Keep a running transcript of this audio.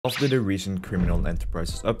After the recent Criminal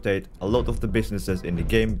Enterprises update, a lot of the businesses in the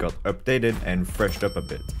game got updated and freshed up a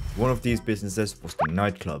bit. One of these businesses was the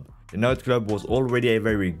Nightclub. The Nightclub was already a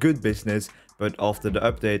very good business, but after the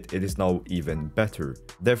update it is now even better.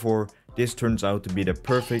 Therefore, this turns out to be the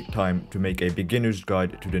perfect time to make a beginner's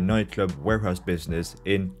guide to the Nightclub warehouse business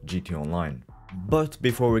in GT Online. But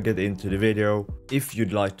before we get into the video, if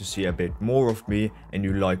you'd like to see a bit more of me and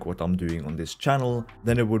you like what I'm doing on this channel,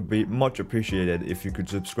 then it would be much appreciated if you could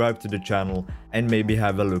subscribe to the channel and maybe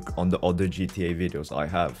have a look on the other GTA videos I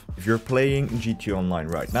have. If you're playing GT Online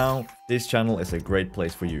right now, this channel is a great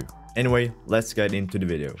place for you. Anyway, let's get into the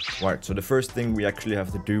video. Right, so the first thing we actually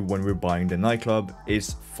have to do when we're buying the Nightclub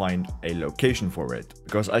is find a location for it.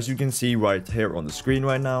 Because as you can see right here on the screen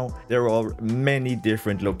right now, there are many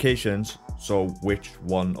different locations. So which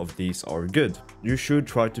one of these are good? You should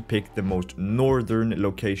try to pick the most northern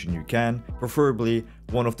location you can, preferably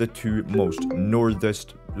one of the two most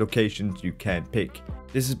northest locations you can pick.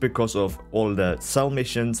 This is because of all the sell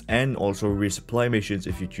missions and also resupply missions,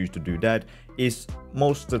 if you choose to do that, is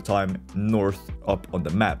most of the time north up on the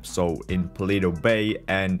map, so in Paleto Bay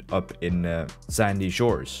and up in Sandy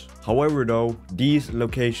Shores. However though, these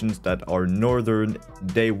locations that are northern,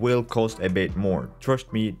 they will cost a bit more.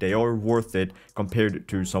 Trust me, they are worth it compared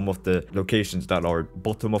to some of the locations that are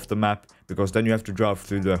bottom of the map, because then you have to drive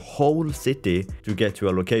through the whole city to get to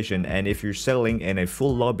a location, and if you're selling in a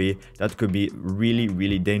full lobby, that could be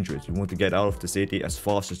really dangerous. You want to get out of the city as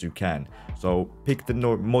fast as you can. So pick the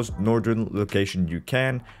most northern location you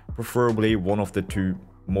can, preferably one of the two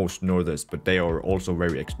most northest, but they are also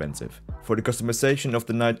very expensive. For the customization of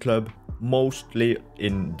the Nightclub, mostly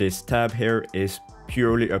in this tab here is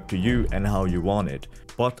purely up to you and how you want it.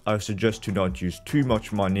 But I suggest to not use too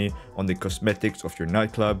much money on the cosmetics of your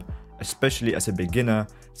Nightclub, especially as a beginner,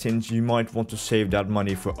 since you might want to save that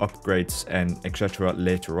money for upgrades and etc.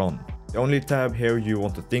 later on. The only tab here you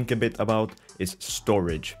want to think a bit about is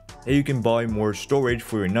storage. Here you can buy more storage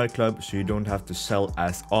for your Nightclub so you don't have to sell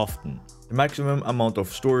as often. The maximum amount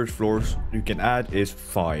of storage floors you can add is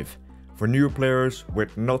 5. For new players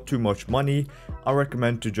with not too much money, I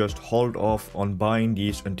recommend to just hold off on buying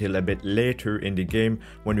these until a bit later in the game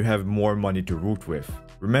when you have more money to root with.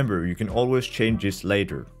 Remember, you can always change this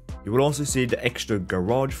later. You will also see the extra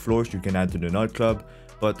garage floors you can add to the Nightclub,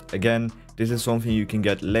 but again, this is something you can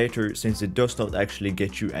get later since it does not actually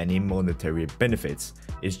get you any monetary benefits.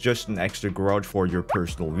 It's just an extra garage for your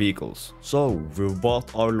personal vehicles. So, we've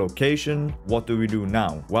bought our location, what do we do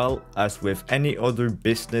now? Well, as with any other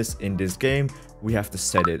business in this game, we have to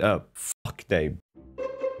set it up. Fuck they.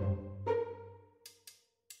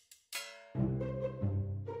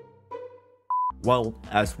 Well,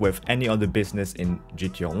 as with any other business in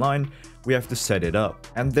GT Online, we have to set it up.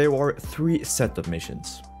 And there are 3 setup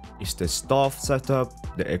missions. It's the staff setup,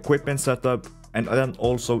 the equipment setup, and then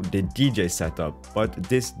also the DJ setup. But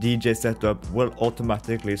this DJ setup will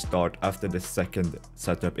automatically start after the second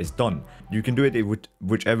setup is done. You can do it with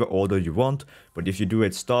whichever order you want, but if you do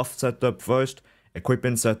it staff setup first,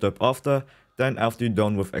 equipment setup after, then after you're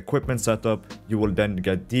done with equipment setup, you will then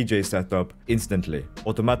get DJ setup instantly.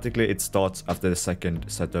 Automatically it starts after the second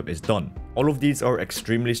setup is done. All of these are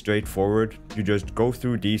extremely straightforward. You just go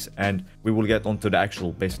through these and we will get onto the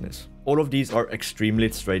actual business. All of these are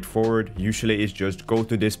extremely straightforward. Usually it's just go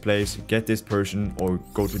to this place, get this person, or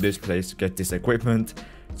go to this place, get this equipment.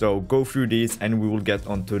 So go through these and we will get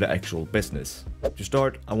onto the actual business. To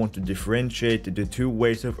start, I want to differentiate the 2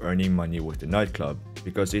 ways of earning money with the Nightclub,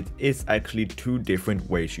 because it is actually 2 different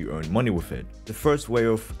ways you earn money with it. The first way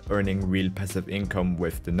of earning real passive income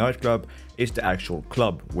with the Nightclub is the actual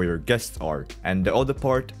club where your guests are, and the other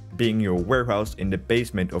part being your warehouse in the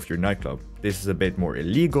basement of your Nightclub. This is a bit more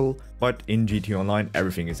illegal, but in GT Online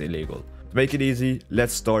everything is illegal. To make it easy,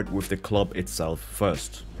 let's start with the club itself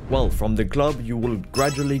first. Well, from the club you will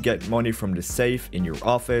gradually get money from the safe in your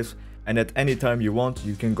office, and at any time you want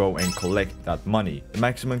you can go and collect that money. The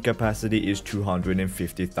maximum capacity is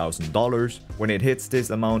 $250,000. When it hits this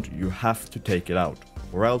amount you have to take it out,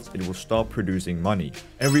 or else it will stop producing money.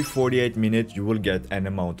 Every 48 minutes you will get an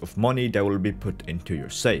amount of money that will be put into your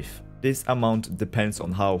safe. This amount depends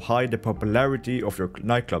on how high the popularity of your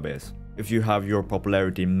Nightclub is. If you have your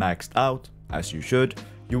popularity maxed out, as you should,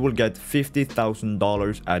 you will get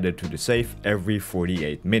 $50,000 added to the safe every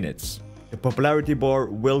 48 minutes. The popularity bar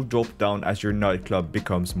will drop down as your Nightclub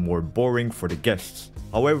becomes more boring for the guests.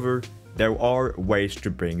 However, there are ways to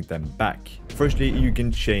bring them back. Firstly, you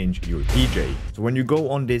can change your DJ. So when you go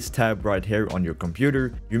on this tab right here on your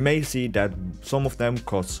computer, you may see that some of them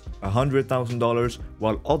cost $100,000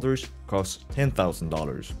 while others cost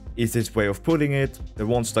 $10,000. Is this way of putting it, the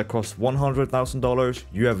ones that cost $100,000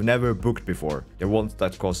 you have never booked before. The ones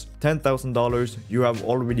that cost $10,000 you have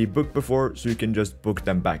already booked before, so you can just book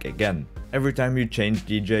them back again. Every time you change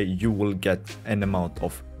DJ, you will get an amount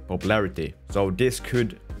of popularity. So this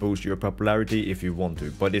could boost your popularity if you want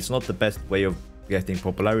to, but it's not the best way of getting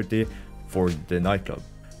popularity for the nightclub.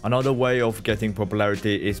 Another way of getting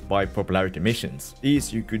popularity is by popularity missions.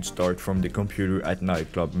 These you could start from the computer at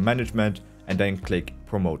Nightclub Management and then click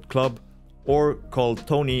Promote Club, or call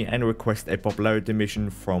Tony and request a popularity mission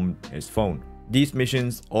from his phone. These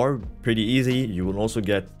missions are pretty easy. You will also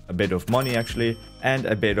get a bit of money actually and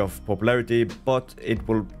a bit of popularity, but it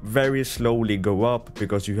will very slowly go up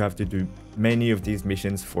because you have to do many of these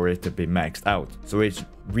missions for it to be maxed out. So it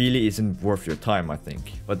really isn't worth your time, I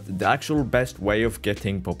think. But the actual best way of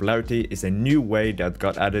getting popularity is a new way that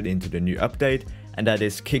got added into the new update, and that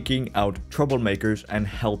is kicking out troublemakers and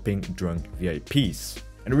helping drunk VIPs.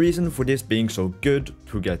 And the reason for this being so good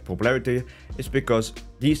to get popularity is because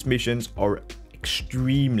these missions are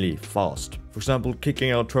extremely fast. For example,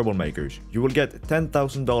 kicking out troublemakers. You will get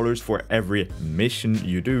 $10,000 for every mission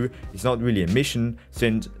you do. It's not really a mission,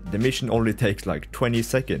 since the mission only takes like 20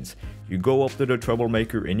 seconds. You go up to the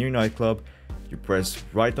troublemaker in your nightclub, you press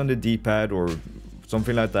right on the D-pad or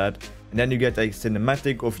something like that, and then you get a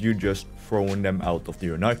cinematic of you just throwing them out of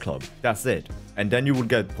your nightclub. That's it. And then you will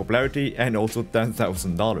get popularity and also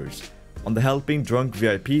 $10,000. On the helping drunk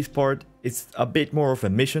VIPs part, it's a bit more of a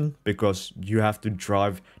mission because you have to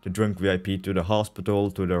drive the drunk VIP to the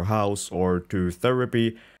hospital, to their house, or to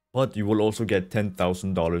therapy, but you will also get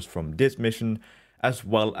 $10,000 from this mission, as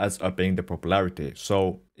well as upping the popularity.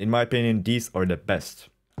 So in my opinion, these are the best.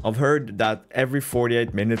 I've heard that every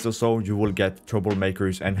 48 minutes or so you will get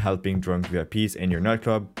troublemakers and helping drunk VIPs in your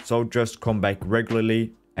nightclub, so just come back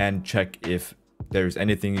regularly and check if there's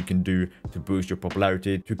anything you can do to boost your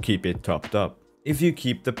popularity to keep it topped up. If you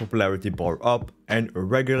keep the popularity bar up and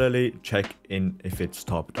regularly check in if it's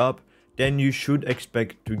topped up, then you should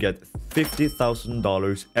expect to get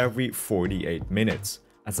 $50,000 every 48 minutes.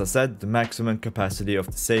 As I said, the maximum capacity of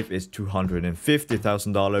the safe is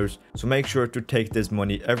 $250,000, so make sure to take this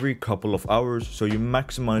money every couple of hours so you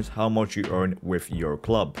maximize how much you earn with your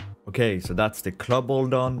club. Okay, so that's the club all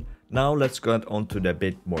done. Now let's get on to the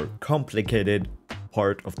bit more complicated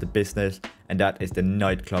part of the business, and that is the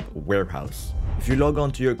nightclub warehouse. If you log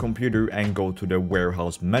onto your computer and go to the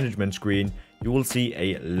warehouse management screen, you will see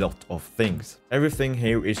a lot of things. Everything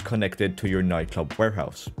here is connected to your nightclub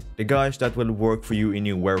warehouse. The guys that will work for you in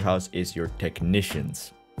your warehouse is your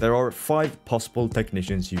technicians. There are 5 possible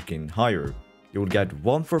technicians you can hire. You will get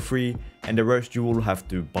 1 for free and the rest you will have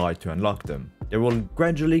to buy to unlock them. They will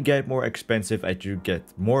gradually get more expensive as you get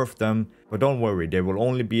more of them, but don't worry, they will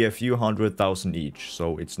only be a few $100,000 each,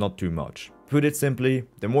 so it's not too much. Put it simply,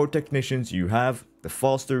 the more technicians you have, the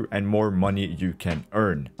faster and more money you can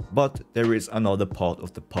earn. But there is another part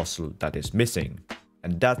of the puzzle that is missing,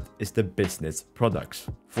 and that is the business products.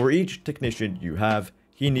 For each technician you have,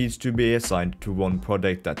 he needs to be assigned to one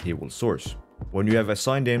product that he will source. When you have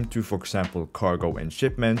assigned him to, for example, cargo and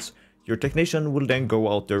shipments, your technician will then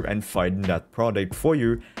go out there and find that product for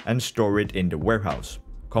you and store it in the warehouse.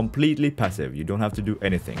 Completely passive, you don't have to do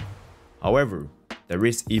anything. However, there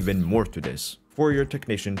is even more to this. For your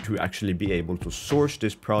technician to actually be able to source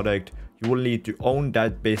this product, you will need to own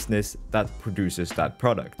that business that produces that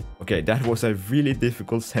product. Okay, that was a really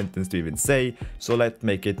difficult sentence to even say, so let's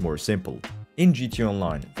make it more simple. In GTA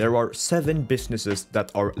Online, there are 7 businesses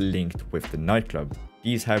that are linked with the nightclub.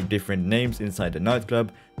 These have different names inside the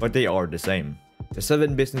nightclub, but they are the same. The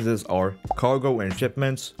 7 businesses are Cargo and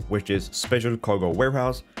Shipments, which is Special Cargo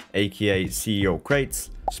Warehouse, aka CEO Crates,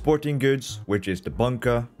 Sporting Goods, which is the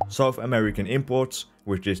Bunker, South American Imports,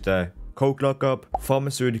 which is the Coke Lockup,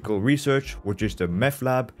 Pharmaceutical Research, which is the Meth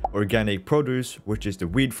Lab, Organic Produce, which is the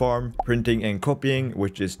Weed Farm, Printing and Copying,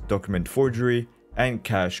 which is Document Forgery, and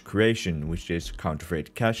Cash Creation, which is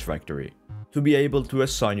Counterfeit Cash Factory. To be able to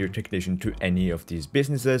assign your technician to any of these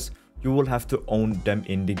businesses, you will have to own them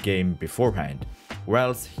in the game beforehand, or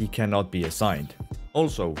else he cannot be assigned.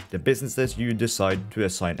 Also, the businesses you decide to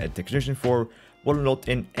assign a technician for will not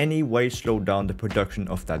in any way slow down the production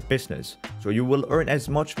of that business, so you will earn as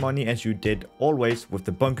much money as you did always with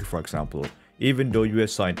the bunker, for example, even though you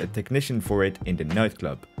assigned a technician for it in the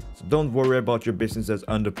nightclub. So don't worry about your businesses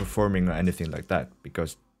underperforming or anything like that,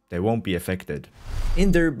 because they won't be affected.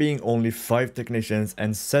 In there being only 5 technicians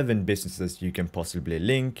and 7 businesses you can possibly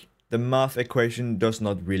link, the math equation does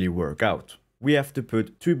not really work out. We have to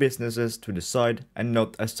put two businesses to the side and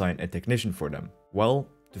not assign a technician for them. Well,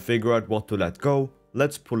 to figure out what to let go,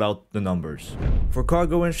 let's pull out the numbers. For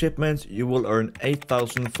cargo and shipments, you will earn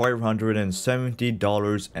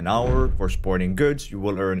 $8,570 an hour. For sporting goods, you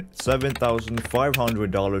will earn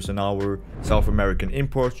 $7,500 an hour. South American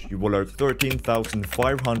imports, you will earn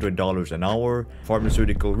 $13,500 an hour.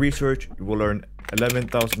 Pharmaceutical research, you will earn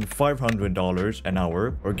 $11,500 an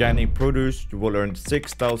hour. Organic produce, you will earn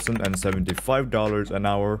 $6,075 an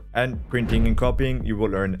hour. And printing and copying, you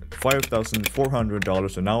will earn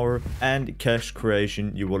 $5,400 an hour. And cash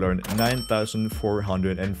creation, you will earn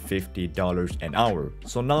 $9,450 an hour.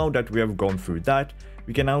 So now that we have gone through that,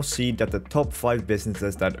 we can now see that the top 5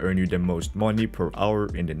 businesses that earn you the most money per hour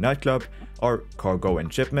in the nightclub are cargo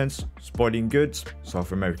and shipments, sporting goods,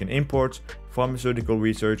 South American imports, pharmaceutical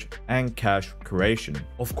research, and cash creation.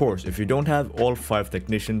 Of course, if you don't have all 5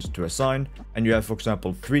 technicians to assign, and you have, for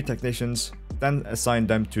example, 3 technicians, then assign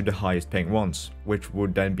them to the highest paying ones, which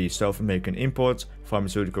would then be South American imports,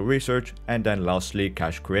 pharmaceutical research, and then lastly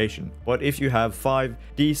cash creation. But if you have 5,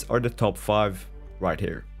 these are the top 5 right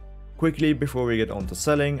here. Quickly, before we get on to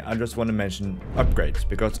selling, I just want to mention upgrades,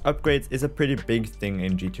 because upgrades is a pretty big thing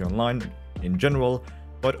in GTA Online in general,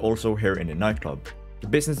 but also here in the nightclub. The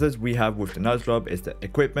businesses we have with the nightclub is the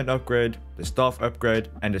equipment upgrade, the staff upgrade,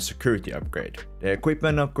 and the security upgrade. The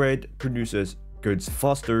equipment upgrade produces goods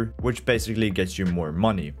faster, which basically gets you more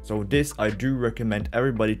money. So this I do recommend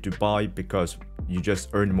everybody to buy, because you just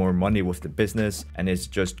earn more money with the business and it's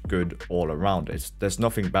just good all around. There's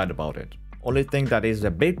nothing bad about it. Only thing that is a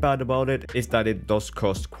bit bad about it is that it does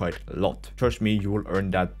cost quite a lot. Trust me, you will earn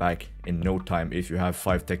that back in no time if you have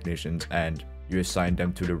 5 technicians and you assign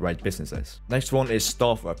them to the right businesses. Next one is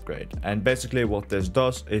staff upgrade, and basically what this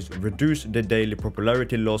does is reduce the daily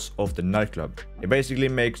popularity loss of the nightclub. It basically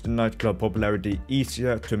makes the nightclub popularity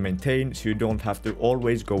easier to maintain, so you don't have to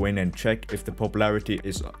always go in and check if the popularity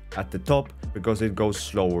is at the top, because it goes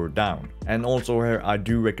slower down. And also here I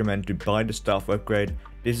do recommend to buy the staff upgrade.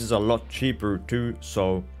 This is a lot cheaper too,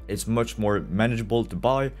 so it's much more manageable to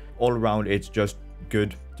buy. All around it's just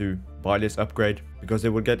good to buy this upgrade, because it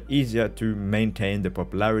will get easier to maintain the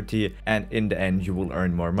popularity, and in the end you will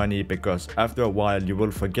earn more money, because after a while you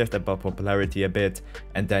will forget about popularity a bit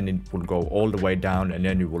and then it will go all the way down and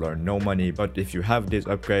then you will earn no money. But if you have this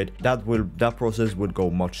upgrade, that process would go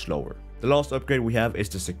much slower. The last upgrade we have is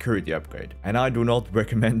the security upgrade, and I do not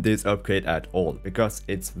recommend this upgrade at all, because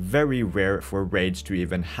it's very rare for raids to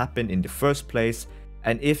even happen in the first place.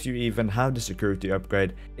 And if you even have the security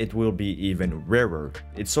upgrade, it will be even rarer.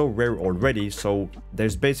 It's so rare already, so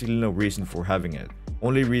there's basically no reason for having it.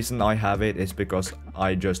 Only reason I have it is because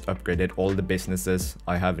I just upgraded all the businesses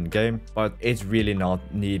I have in game, but it's really not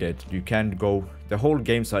needed. You can go the whole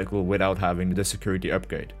game cycle without having the security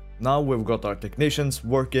upgrade. Now we've got our technicians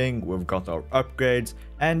working, we've got our upgrades,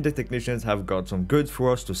 and the technicians have got some goods for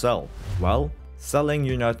us to sell. Well, selling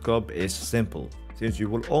your nightclub is simple, since you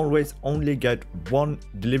will always only get one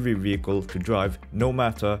delivery vehicle to drive, no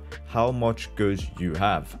matter how much goods you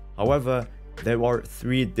have. However, there are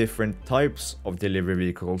 3 different types of delivery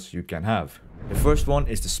vehicles you can have. The first one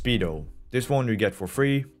is the Speedo. This one you get for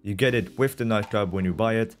free. You get it with the nightclub when you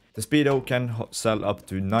buy it. The Speedo can sell up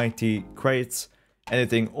to 90 crates.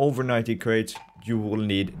 Anything over 90 crates, you will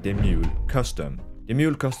need the Mule Custom. The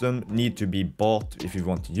Mule Custom need to be bought if you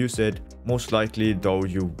want to use it. Most likely though,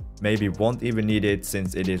 you maybe won't even need it,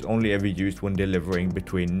 since it is only ever used when delivering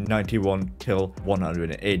between 91 till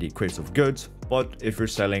 180 crates of goods. But if you're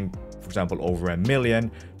selling, for example, over 1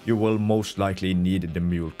 million, you will most likely need the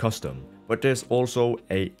Mule Custom. But there's also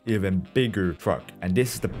a even bigger truck, and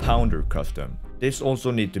this is the Pounder Custom. This also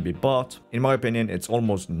needs to be bought. In my opinion, it's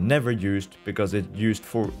almost never used, because it's used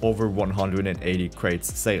for over 180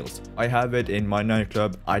 crates sales. I have it in my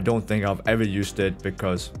nightclub. I don't think I've ever used it,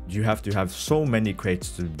 because you have to have so many crates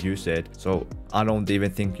to use it. So I don't even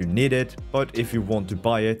think you need it, but if you want to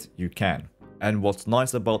buy it, you can. And what's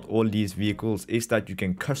nice about all these vehicles is that you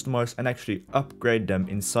can customize and actually upgrade them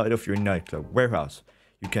inside of your nightclub warehouse.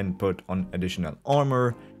 You can put on additional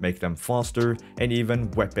armor, make them faster, and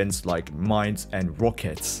even weapons like mines and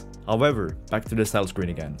rockets. However, back to the sell screen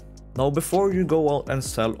again. Now before you go out and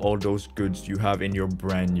sell all those goods you have in your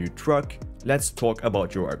brand new truck, let's talk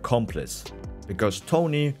about your accomplice. Because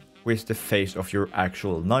Tony, who is the face of your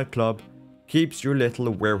actual nightclub, keeps your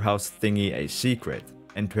little warehouse thingy a secret.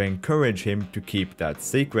 And to encourage him to keep that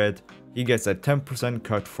secret, he gets a 10%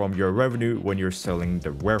 cut from your revenue when you're selling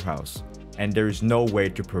the warehouse. And there is no way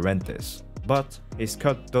to prevent this. But his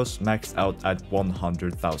cut does max out at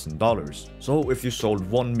 $100,000. So if you sold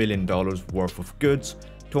 $1 million worth of goods,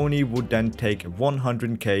 Tony would then take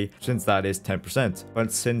 100k since that is 10%,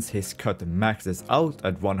 but since his cut maxes out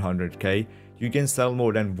at 100k, you can sell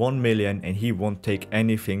more than 1 million and he won't take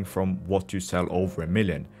anything from what you sell over a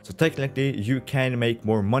million. So technically you can make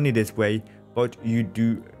more money this way, but you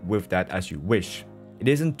do with that as you wish. It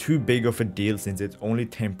isn't too big of a deal since it's only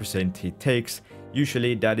 10% he takes.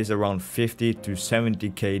 Usually that is around 50 to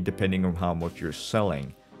 70k depending on how much you're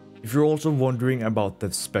selling. If you're also wondering about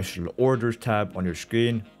the special orders tab on your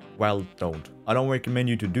screen, well, don't. I don't recommend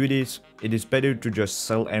you to do this. It is better to just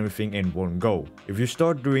sell everything in one go. If you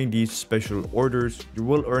start doing these special orders, you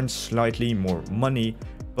will earn slightly more money,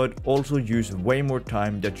 but also use way more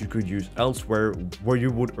time that you could use elsewhere where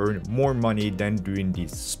you would earn more money than doing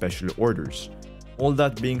these special orders. All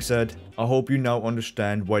that being said, I hope you now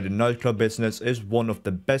understand why the nightclub business is one of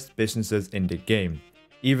the best businesses in the game.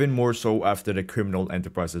 Even more so after the Criminal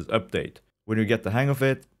Enterprises update. When you get the hang of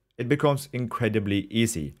it, it becomes incredibly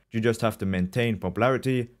easy. You just have to maintain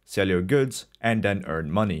popularity, sell your goods, and then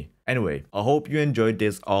earn money. Anyway, I hope you enjoyed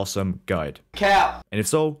this awesome guide. Cap. And if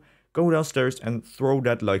so, go downstairs and throw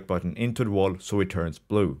that like button into the wall so it turns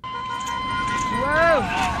blue. Whoa.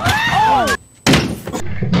 Oh.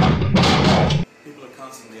 People are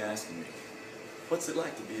constantly asking me, what's it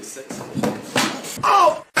like to be a sex?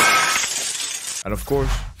 Oh! And of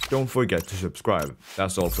course, don't forget to subscribe.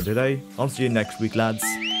 That's all for today. I'll see you next week, lads.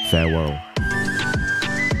 Farewell.